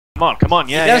Come on,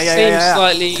 yeah, He does seem yeah.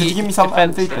 slightly. Could you give me some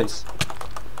food, please?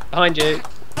 Behind you.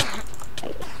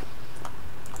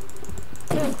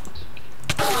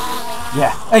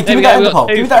 Yeah. Hey, give me we that go, we ender got pearl.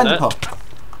 Give me two that from ender that. pearl.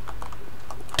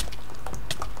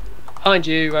 Behind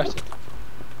you, Rusty.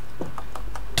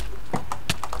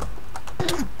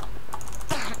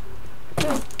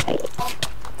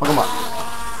 Fuck him up.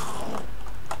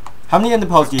 How many ender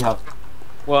pearls do you have?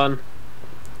 1.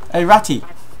 Hey, Ratty.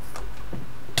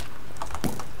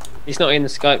 He's not in the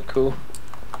Skype call.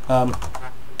 Um.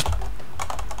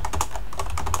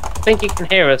 I think he can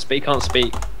hear us, but he can't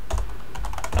speak.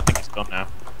 I think it's gone now.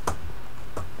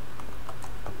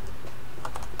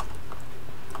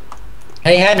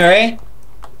 Hey Henry,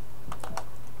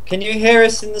 can you hear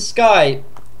us in the Skype?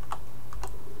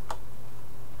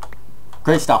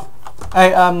 Great stuff. Hey,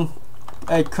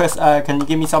 hey, Chris. Can you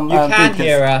give me some? You can food, 'cause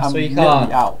hear us, I'm or you literally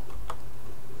can't. out.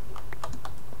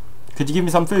 Could you give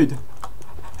me some food?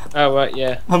 Oh right,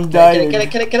 yeah. I'm Get dying.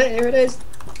 it, here it is.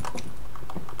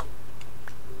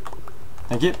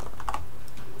 Thank you.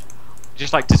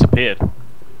 Just like disappeared.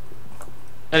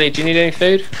 Ellie, do you need any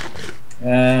food?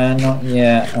 Not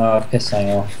yet. Oh, I've pissed something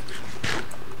off.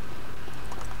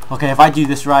 Okay, if I do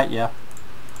this right, yeah.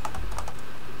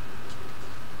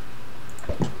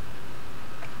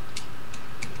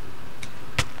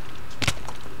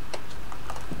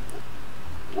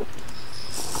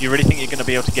 You really think you're going to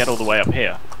be able to get all the way up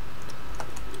here?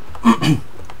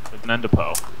 With an ender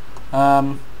pearl?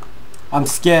 I'm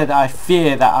scared. I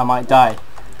fear that I might die.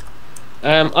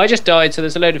 I just died, so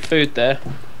there's a load of food there.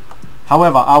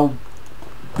 However, I'll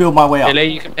build my way up. Billy,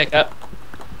 you can pick up.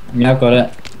 Yeah, I've got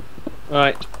it.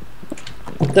 Right.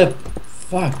 What the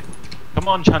fuck? Come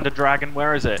on, Chanda Dragon,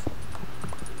 where is it?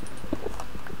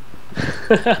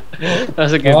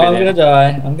 That's a good Oh, I'm video. gonna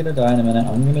die. I'm gonna die in a minute.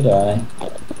 I'm gonna die.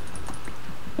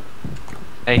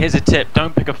 Hey, here's a tip.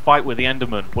 Don't pick a fight with the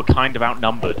Enderman. We're kind of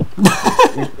outnumbered.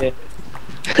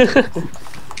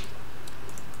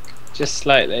 Just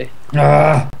slightly.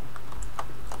 Ah.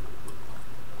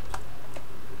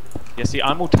 Yeah, see,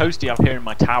 I'm all toasty up here in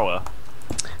my tower.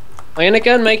 I'm gonna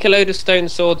go and make a load of stone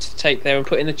swords to take there and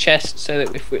put in the chest, so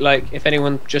that if we, like, if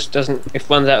anyone just doesn't, if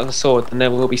one's out of a sword, then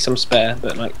there will be some spare,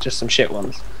 but like just some shit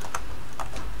ones.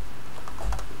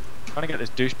 Trying to get this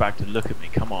douchebag to look at me.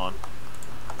 Come on.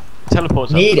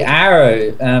 Teleports. Need up. arrow.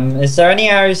 Is there any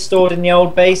arrows stored in the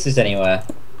old bases anywhere?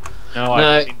 No,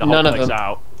 I've seen the whole none of place them.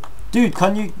 out. Dude,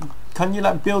 can you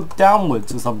like build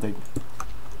downwards or something?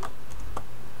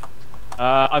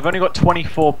 I've only got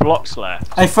 24 blocks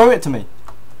left. Hey, throw it to me.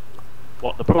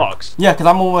 What, the blocks? Yeah, because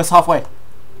I'm almost halfway.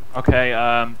 Okay,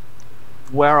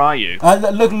 where are you?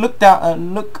 Look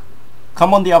down. Look.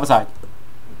 Come on the other side.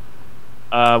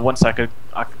 1 second.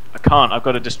 I can't. I've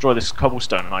got to destroy this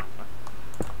cobblestone and wait.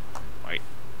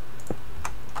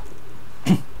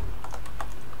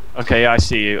 Okay, I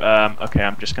see you. Okay,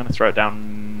 I'm just going to throw it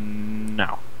down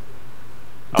now.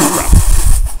 Oh,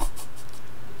 crap.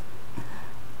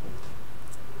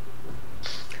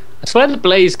 I swear the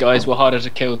Blaze guys were harder to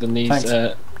kill than these,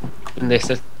 Thanks. than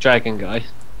this dragon guy.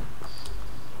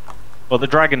 Well, the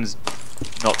dragon's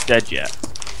not dead yet.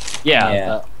 Yeah, Yeah.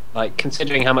 but, like,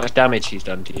 considering how much damage he's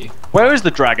done to you. Where is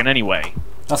the dragon anyway?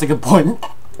 That's a good point.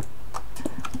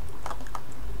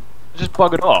 Just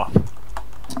buggered off.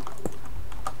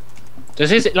 Does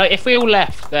his, like, if we all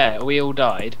left there, or we all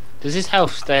died, does his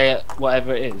health stay at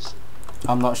whatever it is?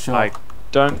 I'm not sure. I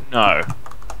don't know.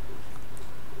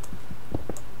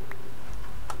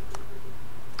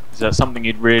 Is that something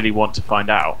you'd really want to find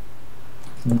out?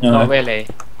 Not No. really.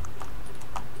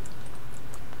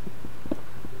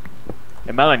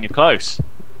 Hey, Melon, you're close.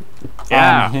 I'm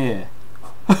Yeah. here.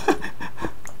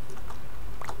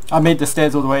 I made the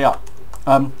stairs all the way up.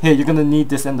 Here, you're gonna need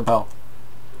this ender pearl.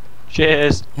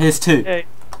 Cheers. Here's 2, Hey.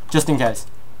 just in case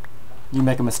you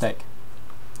make a mistake.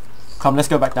 Come, let's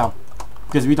go back down,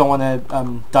 because we don't want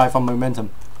to die from momentum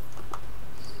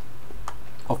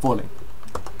or falling.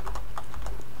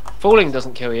 Falling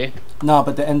doesn't kill you. No,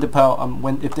 but the ender pearl,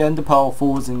 if the ender pearl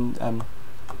falls in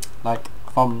like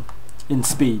in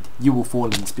speed, you will fall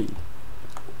in speed.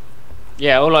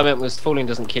 Yeah, all I meant was falling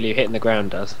doesn't kill you, hitting the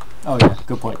ground does. Oh yeah,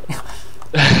 good point.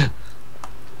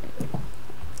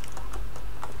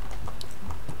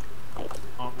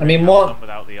 I mean, what- One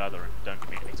without the other, and don't give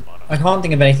me any smarter. I can't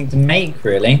think of anything to make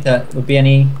really that would be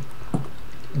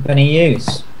of any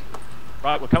use.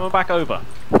 Right, we're coming back over.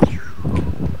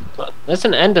 But there's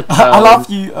an ender I pearl. love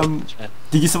you.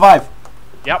 Did you survive?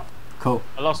 Yep. Cool.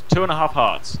 I lost 2.5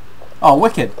 hearts. Oh,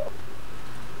 wicked.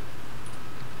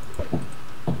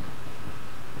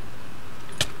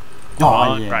 Come Oh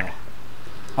on, yeah. dragon.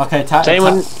 Okay,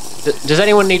 Does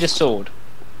anyone need a sword?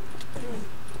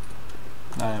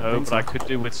 I don't No, think but so. I could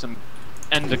do with some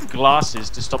ender glasses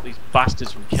to stop these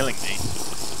bastards from killing me.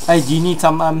 Hey, do you need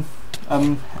some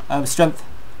strength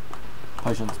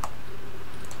potions?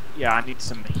 Yeah, I need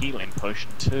some healing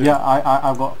potion too. Yeah,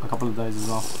 I've got a couple of those as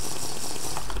well.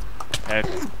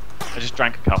 Okay. I just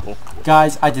drank a couple.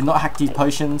 Guys, I did not hack these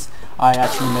potions. I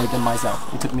actually made them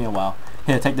myself. It took me a while.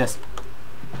 Here, take this.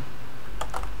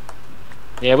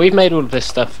 Yeah, we've made all of this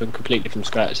stuff completely from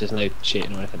scratch. There's no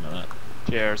cheating or anything like that.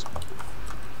 Cheers.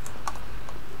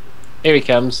 Here he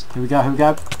comes. Here we go, here we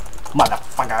go.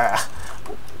 Motherfucker.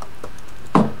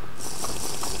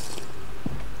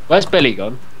 Where's Billy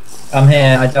gone? I'm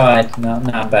here. I died. Now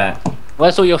I'm back.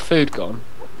 Where's all your food gone?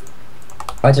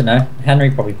 I don't know. Henry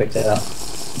probably picked it up.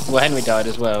 Well, Henry died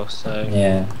as well, so...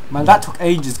 Yeah. Man, that took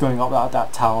ages going up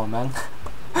that tower, man.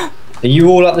 Are you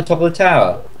all up the top of the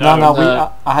tower? No,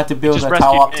 no. I had to build Just a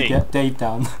tower up rescued to me. get Dave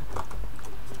down.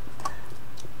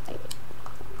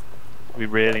 We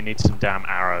really need some damn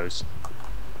arrows.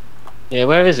 Yeah,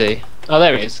 where is he? Oh,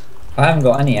 there he is. I haven't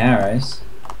got any arrows.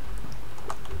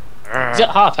 He's at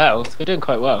half health. We're doing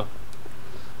quite well.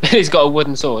 He's got a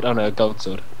wooden sword. Oh no, a gold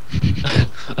sword. I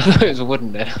thought it was a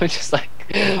wooden there. I'm just like...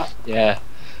 Yeah.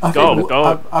 I Gold, think,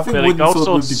 gold. I think Billy, wooden gold sword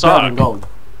would swords be better than suck. gold.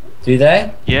 Do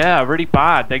they? Yeah, really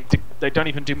bad. They don't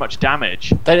even do much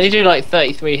damage. They do like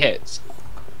 33 hits.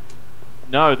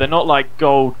 No, they're not like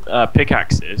gold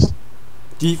pickaxes.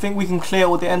 Do you think we can clear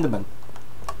all the Endermen?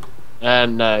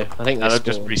 No. I think No, they're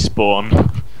they'll just spawned.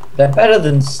 respawn. They're better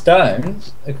than stone,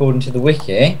 according to the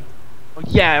wiki. Well,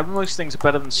 yeah, most things are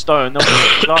better than stone. They'll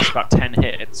last about 10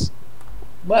 hits.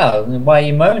 Well, then why are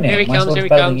you moaning? Here he My comes, sword's here he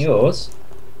better than comes. yours.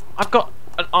 I've got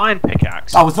an iron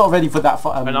pickaxe. I was not ready for that.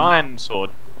 An iron sword.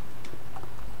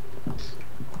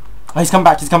 Oh, he's come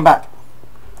back, he's come back.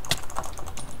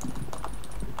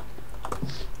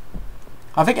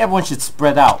 I think everyone should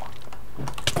spread out.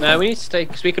 No, we need to stay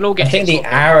because we can all I get think hits.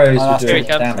 the arrows Oh, were that's doing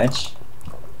true. damage.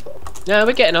 No,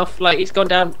 we're getting off. Like he's gone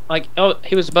down. Like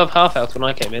he was above half health when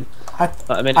I came in. I,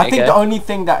 Like a minute I think ago. the only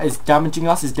thing that is damaging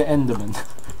us is the Enderman.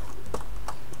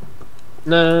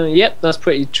 No, yep, that's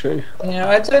pretty true. Yeah,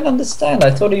 I don't understand.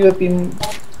 I thought he would be.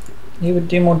 He would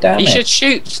do more damage. You should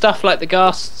shoot stuff like the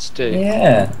ghasts do.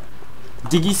 Yeah.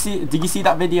 Did you see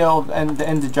that video of the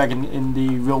Ender Dragon in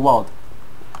the real world?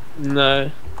 No.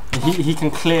 He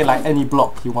can clear like any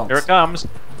block he wants. Here it comes.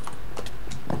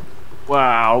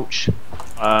 Wow, ouch.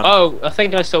 Oh, I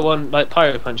think I saw one like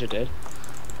Pyro Puncher did.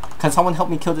 Can someone help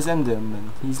me kill this Enderman?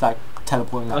 He's like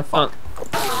teleporting I like can't.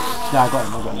 fuck. Yeah, I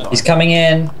got him. He's coming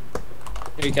in.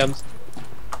 Here he comes.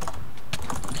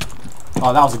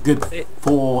 Oh, that was a good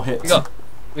 4 hits.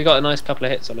 We got a nice couple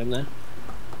of hits on him there.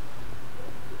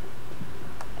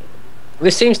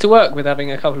 This seems to work with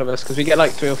having a couple of us because we get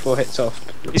like 3 or 4 hits off.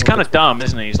 He's kind of dumb,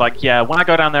 isn't he? He's like, yeah, when I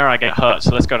go down there, I get hurt,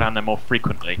 so let's go down there more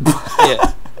frequently.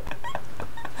 Yeah.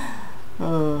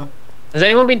 Uh, Has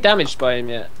anyone been damaged by him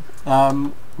yet?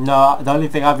 no, the only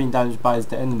thing I've been damaged by is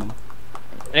the Enderman.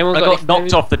 Anyone I got got any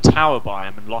knocked food? off the tower by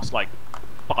him and lost like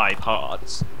 5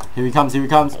 hearts. Here he comes, here he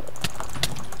comes.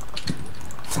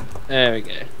 There we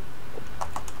go.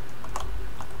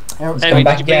 Hey, Henry,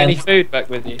 back did you bring any again. food back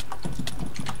with you?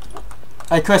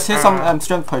 hey Chris, here's some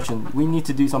strength potion. We need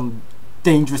to do some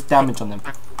dangerous damage on them.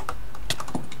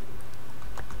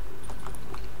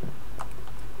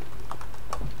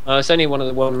 Oh, it's only one of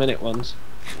the 1 minute ones.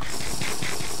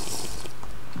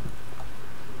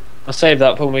 I'll save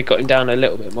that for when we got him down a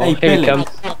little bit more. Hey, Here he Billy. comes.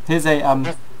 Here's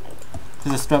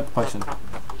a strength potion.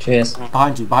 Cheers.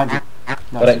 Behind you. No,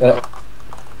 Got it.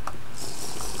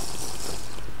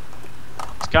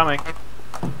 It's coming.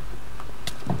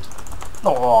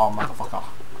 Oh, motherfucker.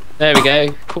 There we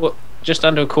go. Just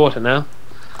under a quarter now.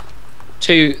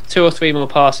 Two or three more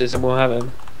passes and we'll have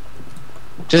him.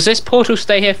 Does this portal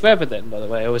stay here forever then, by the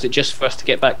way, or was it just for us to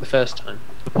get back the first time?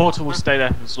 The portal will stay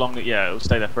there as long as, yeah, it will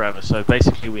stay there forever. So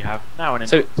basically we have now an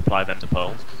infinite supply of ender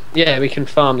pearls. Yeah, we can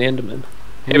farm the Enderman.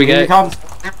 Here we Here go. he comes.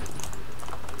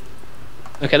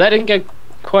 Okay, that didn't go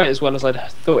quite as well as I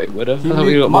thought it would have. He I thought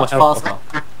we moved got more much health.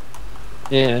 faster.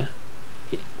 Yeah.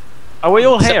 Are we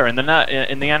all here in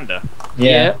the in the ender?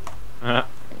 Yeah.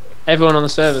 Everyone on the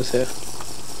server's here.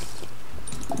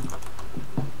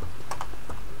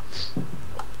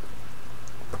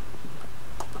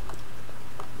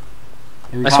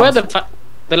 Here he I swear comes.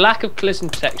 the lack of collision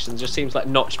protection just seems like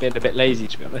Notch being a bit lazy,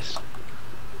 to be honest.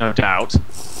 No doubt.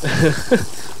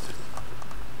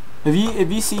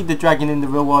 If you see the dragon in the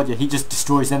real world, yeah, he just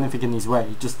destroys anything in his way.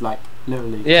 He just like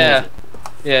literally. Yeah. kills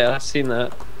it. Yeah, I've seen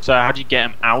that. So how do you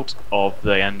get him out of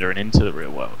the ender and into the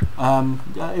real world?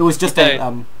 It was just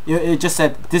You it just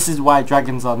said this is why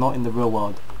dragons are not in the real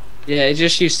world. Yeah, you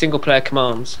just use single player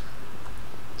commands.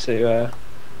 to.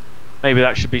 Maybe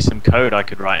that should be some code I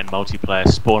could write in multiplayer.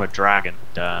 Spawn a dragon.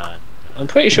 Done. I'm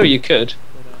pretty sure you could.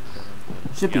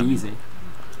 Should be Yeah. easy.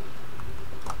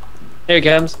 Here he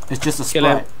comes. It's just a Kill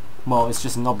him. sprite. Well, it's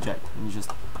just an object, and you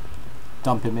just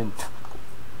dump him in.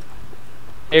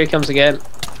 Here he comes again.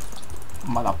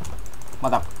 Mother.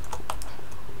 Mother.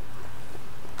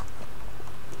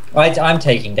 I'm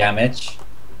taking damage.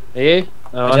 Are you?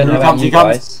 Oh, I don't know Here about comes, you he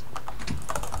comes. guys.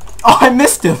 Oh, I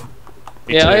missed him!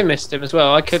 Me Yeah, too. I missed him as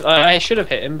well. I should have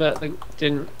hit him, but I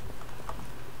didn't.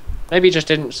 Maybe it just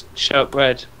didn't show up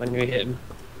red when you hit him.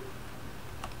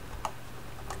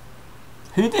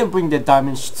 Who didn't bring their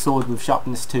diamond sword with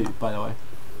sharpness 2, by the way?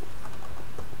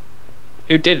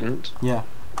 Who didn't? Yeah.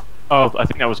 Oh, I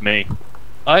think that was me.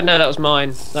 I know that was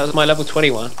mine. That was my level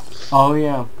 21. Oh,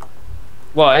 yeah.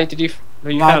 Why did you?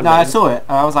 You No, found I it? saw it,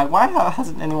 and I was like, why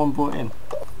hasn't anyone brought it in?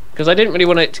 Because I didn't really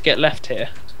want it to get left here.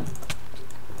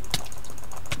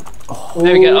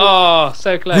 There we go. Oh,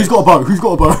 so close. Who's got a bow? Who's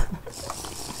got a bow? I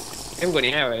haven't got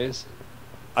any arrows.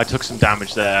 I took some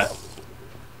damage there.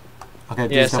 Okay,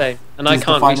 Yeah, Disco. same. And This I is the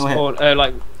can't final hit. respawn. Oh,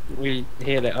 like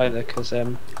heal it either because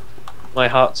my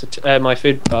hearts are my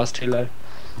food bar's too low.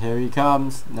 Here he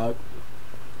comes. No.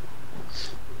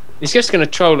 He's just gonna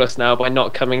troll us now by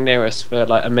not coming near us for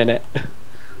like a minute.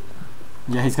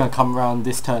 Yeah, he's gonna come around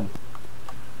this turn.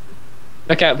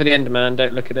 Look out for the Enderman.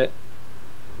 Don't look at it.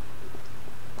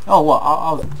 Oh, what?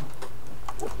 I'll...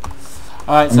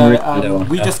 Alright, so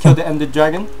we just killed the Ender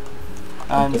Dragon.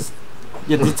 And...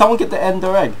 Yeah, did someone get the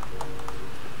Ender Egg?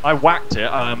 I whacked it.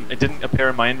 It didn't appear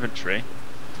in my inventory,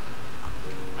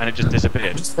 and it just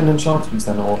disappeared. Just an enchantment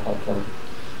then, or like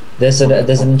There's an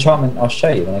enchantment. I'll show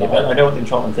you when I get back. I know what the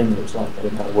enchantment thing looks like. I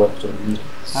didn't know how it worked or use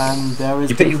it. And there is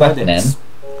You put the your weapon in, credits.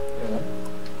 Yeah.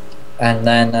 and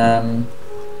then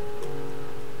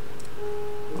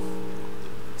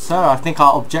So, I think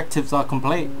our objectives are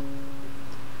complete.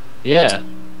 Yeah.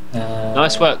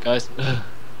 Nice work, guys.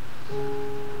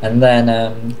 And then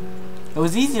It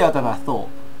was easier than I thought.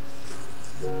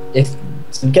 if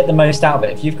to get the most out of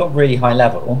it, if you've got really high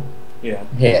level Yeah.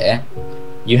 here,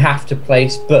 you have to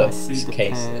place see the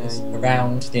bookcases pen.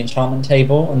 around the enchantment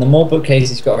table, and the more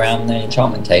bookcases you've got around the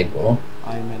enchantment table,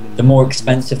 iMelonMan. the more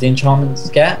expensive the enchantments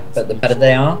get, but the better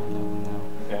they are.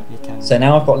 Okay. You can. So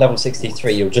now I've got level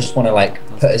 63, you'll just want to like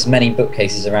put as many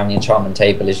bookcases around the enchantment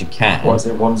table as you can. Or is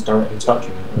it one's directly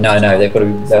touching it? No, they've got to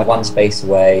be, they're one space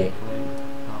away,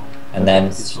 and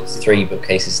then 3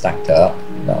 bookcases stacked up.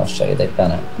 But I'll show you they've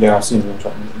done it. Yeah, I've seen the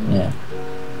enchantment. Yeah.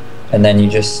 And then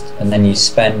you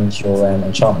spend your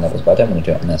enchantment levels, but I don't want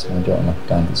to do it on this, I want to do it on like a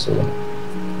diamond sword.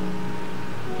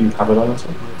 You have a diamond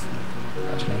sword?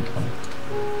 Actually, I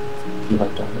can't. You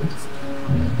have diamonds?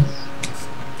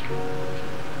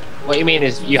 What you mean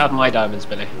is you have my diamonds,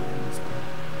 Billy.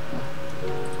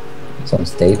 As long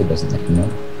as David doesn't nick them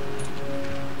up.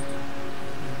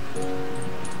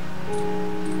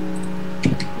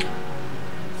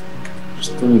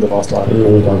 Just threw the last item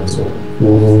on the diamond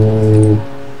sword.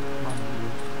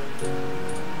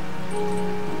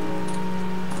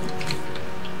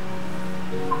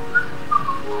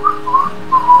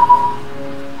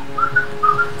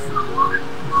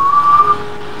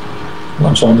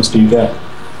 What shyness do you get?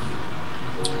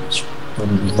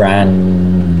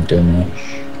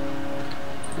 Randomish.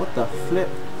 What the flip?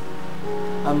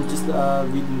 I'm just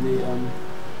reading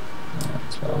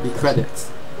the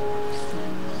credits.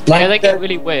 Yeah, they get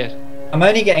really weird. I'm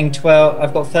only getting 12.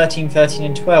 I've got 13, 13,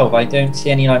 and 12. I don't see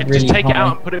any like really Just take it high.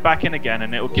 out and put it back in again,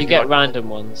 and it will give You you get like, random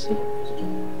ones.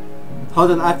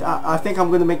 Hold on, I think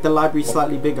I'm gonna make the library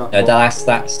slightly bigger. No,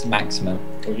 that's maximum.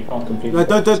 Well, you can't complete No, it.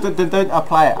 don't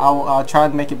apply it. I'll try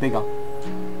and make it bigger.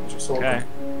 It's your sword. Okay.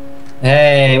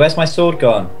 Hey, where's my sword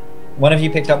gone? One of you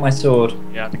picked up my sword.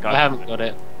 Yeah, I think I haven't got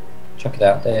it. Chuck it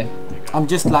out there. I'm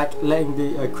just like letting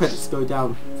the credits go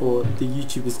down for the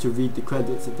YouTubers to read the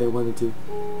credits if they wanted to.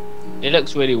 It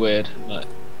looks really weird. Like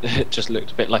it just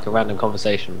looked a bit like a random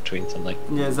conversation between something.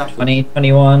 Yeah, exactly. 20,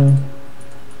 21.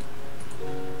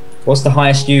 What's the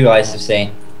highest you guys have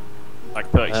seen? like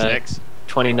 36.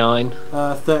 29.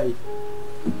 30.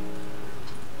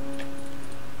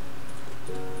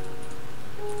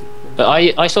 But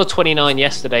I saw 29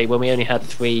 yesterday when we only had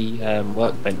 3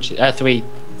 workbenches,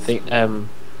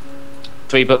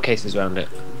 3 bookcases around it.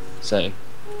 So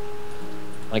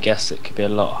I guess it could be a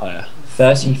lot higher.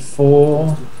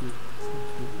 34.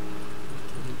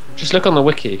 Just look on the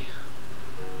wiki.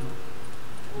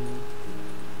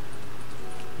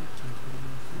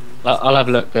 I'll have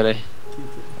a look, Billy.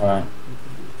 Alright.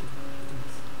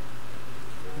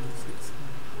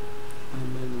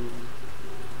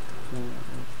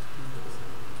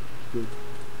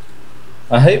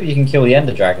 I hope you can kill the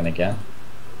Ender Dragon again.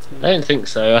 I don't think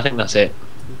so. I think that's it.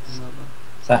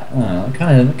 That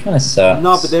kind of sucks.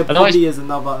 No, but there Otherwise- probably is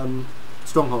another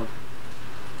stronghold.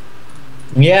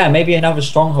 Yeah, maybe another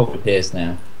stronghold appears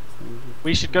now.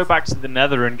 We should go back to the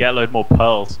Nether and get a load more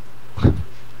pearls.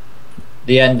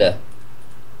 The Ender.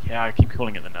 Yeah, I keep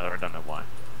calling it the Nether. I don't know why.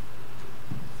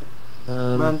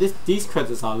 Man, these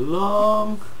credits are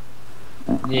long.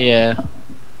 Yeah.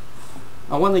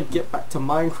 I want to get back to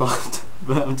Minecraft,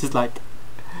 but I'm just like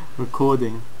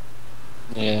recording.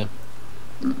 Yeah.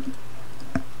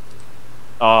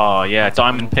 Oh yeah,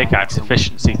 diamond pickaxe,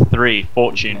 efficiency 3,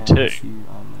 fortune 2.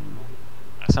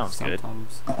 That sounds good.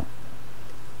 Sometimes.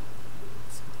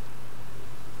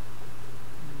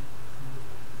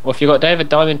 What have you got, David?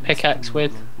 Diamond pickaxe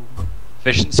with?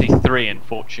 Efficiency 3 and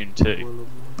fortune 2.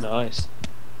 Nice.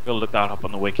 Gotta look that up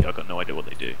on the wiki. I've got no idea what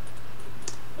they do.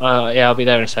 Yeah, I'll be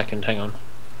there in a second. Hang on.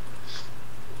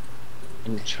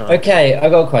 Enchant. Okay, I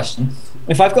got a question.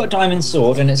 If I've got a diamond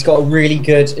sword and it's got a really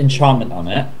good enchantment on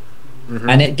it,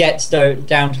 and it gets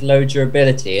down to low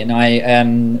durability, and I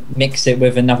mix it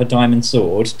with another diamond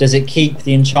sword, does it keep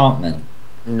the enchantment?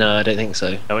 No, I don't think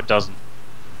so. No, it doesn't.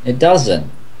 It doesn't.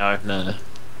 No. No.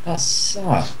 That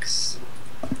sucks.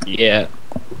 Yeah.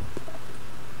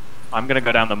 I'm gonna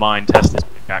go down the mine, test this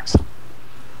pickaxe.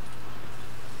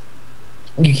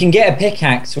 You can get a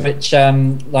pickaxe which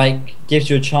like gives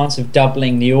you a chance of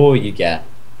doubling the ore you get.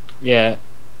 Yeah.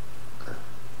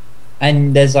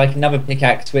 And there's like another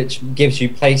pickaxe which gives you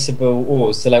placeable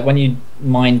ores. So like when you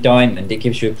mine diamond, it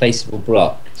gives you a placeable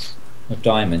block of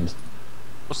diamond.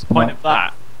 What's the point of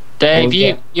that?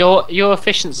 Dave, your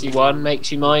efficiency one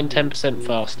makes you mine 10%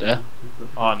 faster.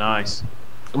 Oh, nice.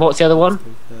 And what's the other one?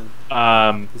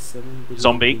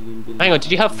 Zombie. Hang on,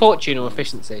 did you have fortune or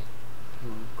efficiency?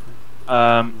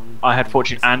 I had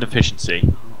fortune and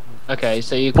efficiency. Okay,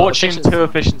 so you got Fortune efficiency. 2,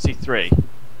 efficiency 3.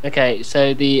 Okay,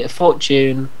 so the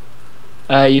fortune,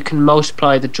 you can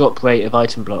multiply the drop rate of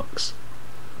item blocks.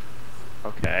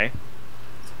 Okay.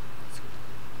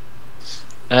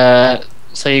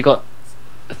 So you got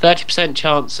a 30%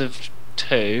 chance of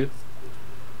 2.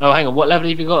 Oh, hang on, what level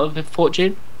have you got of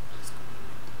fortune?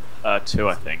 2,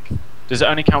 I think. Does it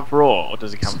only count for ore, or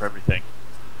does it count for everything?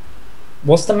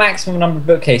 What's the maximum number of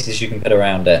bookcases you can put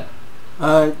around it?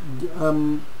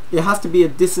 It has to be a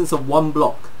distance of 1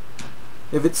 block.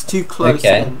 If it's too close,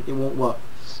 Okay. then it won't work.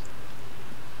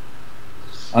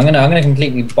 I'm gonna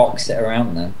completely box it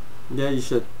around then. Yeah, you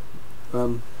should.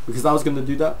 Because I was gonna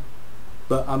do that,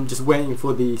 but I'm just waiting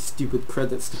for the stupid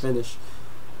credits to finish.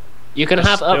 You can It's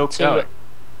have still up to going. you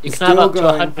It's can have still up to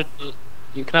going. 100.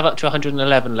 You can have up to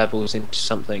 111 levels into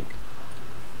something.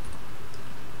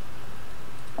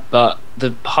 But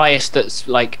the highest that's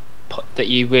like that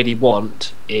you really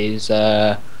want is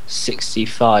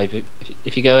 65.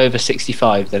 If you go over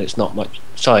 65, then it's not much.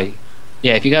 Sorry,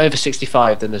 yeah. If you go over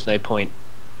 65, then there's no point.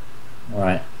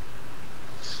 Right.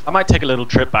 I might take a little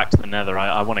trip back to the Nether.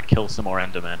 I want to kill some more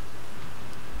Endermen.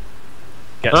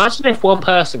 Get Imagine if one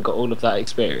person got all of that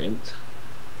experience.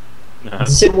 no.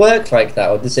 Does it work like that,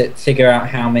 or does it figure out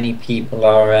how many people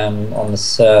are on the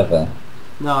server?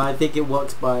 No, I think it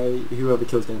works by whoever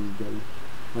kills the enemy dragon,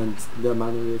 and the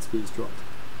amount of XP is dropped.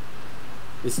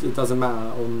 It doesn't matter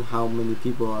on how many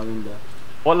people are in there.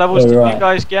 What levels Oh, did right. you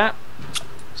guys get?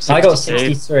 I got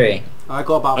 62. 63. I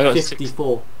got about I got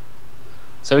 54.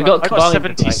 So we got I got combined,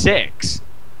 76.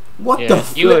 What Like, the yeah,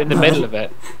 you were flip, in the man? middle of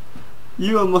it.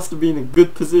 You must have been in a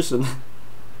good position.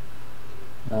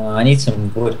 I need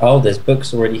some wood. Oh, there's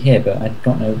books already here, but I've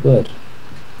got no wood.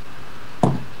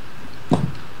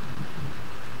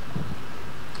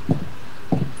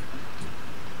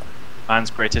 Man's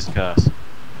greatest curse.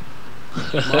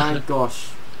 My gosh.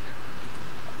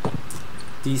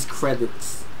 These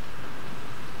credits.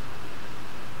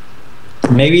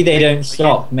 Maybe they don't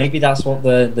stop. Maybe that's what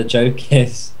the joke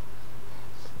is.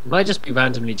 It might just be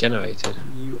randomly generated.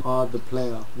 You are the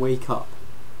player. Wake up.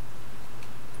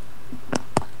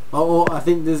 Oh, I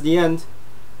think there's the end.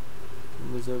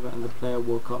 It was over, and the player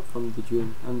woke up from the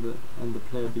dream, and the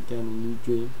player began a new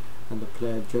dream, and the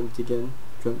player dreamt again,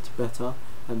 dreamt better,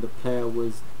 and the player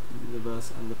was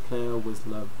universe, and the player was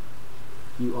love.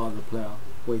 You are the player.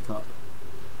 Wake up.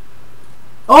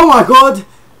 Oh my god!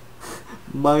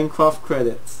 Minecraft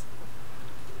credits.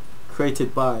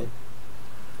 Created by.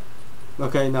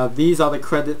 Okay, now these are the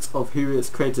credits of who it's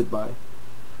created by.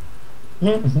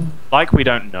 Like we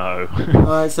don't know.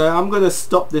 Alright, so I'm gonna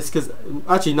stop this because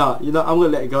actually no, you know, I'm gonna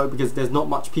let it go because there's not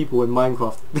much people in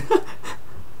Minecraft.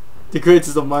 The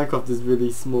creators of Minecraft is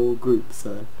really small group,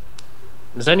 so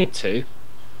There's only 2.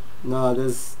 no,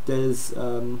 there's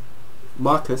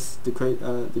Marcus, the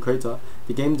creator.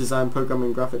 The game design,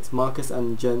 programming, graphics, Marcus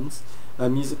and Jens.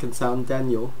 Music and sound,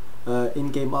 Daniel.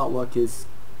 In-game artwork is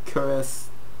Curious.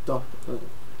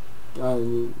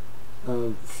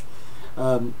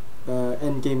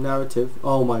 Endgame narrative.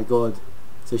 Oh my god!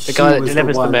 So The guy that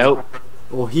delivers the milk.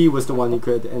 Or he was the one who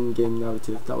created the endgame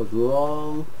narrative. That was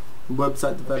wrong.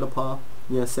 Website developer.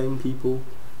 Yeah, same people.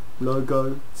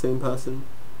 Logo, same person.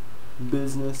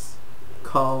 Business,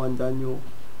 Carl and Daniel.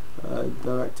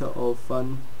 Director of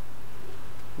fun.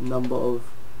 Number of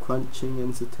crunching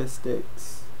and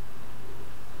statistics.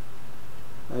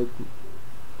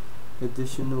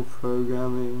 Additional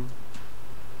programming.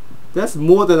 That's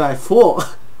more than I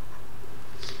thought.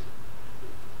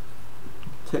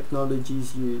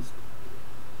 Technologies used.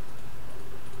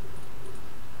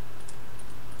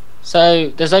 So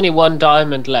there's only one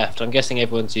diamond left. I'm guessing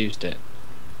everyone's used it.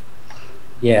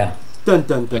 Yeah. Dun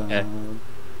dun dun. Okay.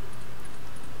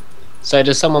 So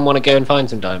does someone want to go and find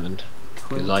some diamond?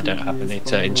 Because I don't have any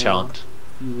to enchant.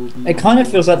 It kind of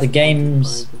feels like the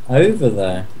game's over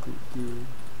though.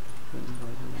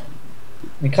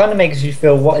 It kind of makes you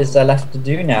feel, what is there left to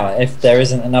do now if there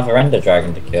isn't another Ender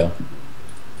Dragon to kill?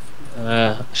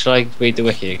 Shall I read the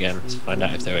wiki again to find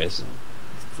out if there is?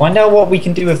 Find out what we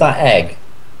can do with that egg.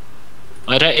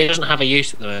 I don't. It doesn't have a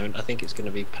use at the moment. I think it's going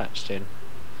to be patched in.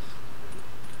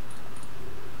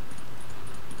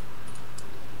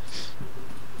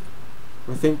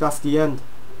 I think that's the end.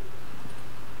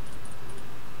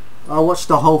 I watched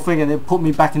the whole thing and it put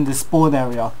me back in the spawn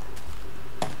area.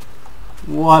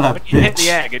 What a When you hit the bitch.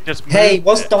 egg, it just moves Hey,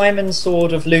 what's it. Diamond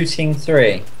Sword of Looting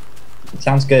 3?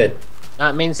 Sounds good.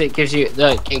 That means it gives you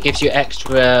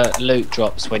extra loot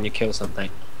drops when you kill something.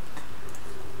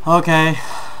 Okay,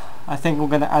 I think we're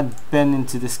gonna add Ben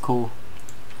into this call.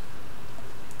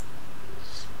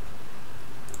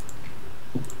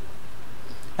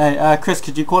 Hey, Chris,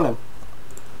 could you call him?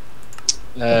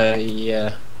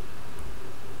 Yeah.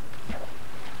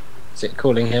 Is it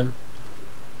calling him?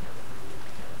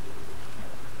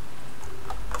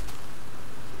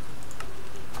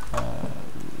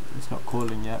 It's not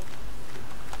calling yet.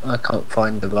 I can't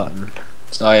find the button.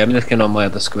 Sorry, I'm looking on my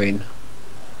other screen.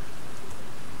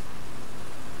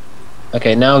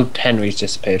 Okay, now Henry's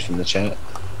disappeared from the chat.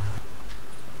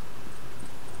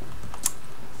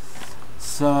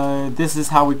 So this is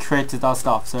how we created our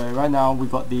stuff. So right now we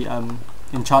got the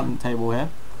enchantment table here.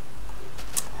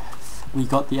 We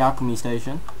got the alchemy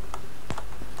station.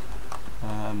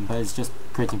 But it's just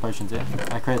creating potions here.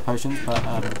 I created potions, but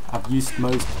I used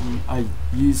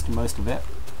most of it.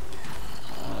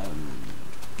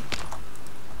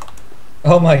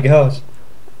 Oh my god.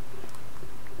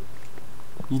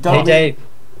 You Hey don't Dave.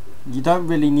 you don't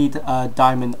really need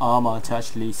diamond armor to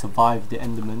actually survive the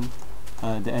Enderman,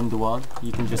 the Enderworld.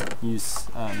 You can just use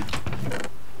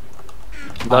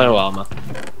No armor.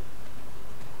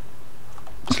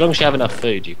 As long as you have enough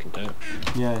food, you can do it.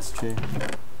 yeah, it's true.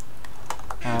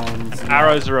 And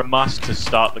Arrows are a must to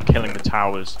start killing the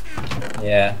towers.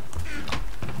 Yeah.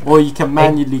 or you can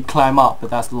manually climb up, but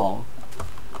that's long.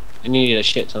 And you need a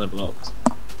shit ton of blocks.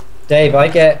 Dave, I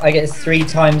get 3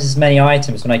 times as many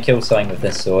items when I kill something with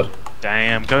this sword.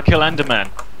 Damn, go kill Enderman.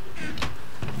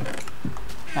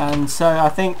 And so I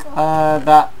think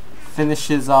that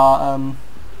finishes our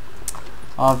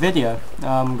video.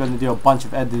 I'm going to do a bunch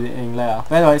of editing later.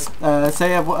 But anyways,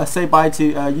 say bye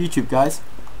to YouTube, guys.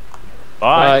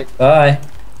 Bye. Bye.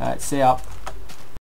 Alright, see ya.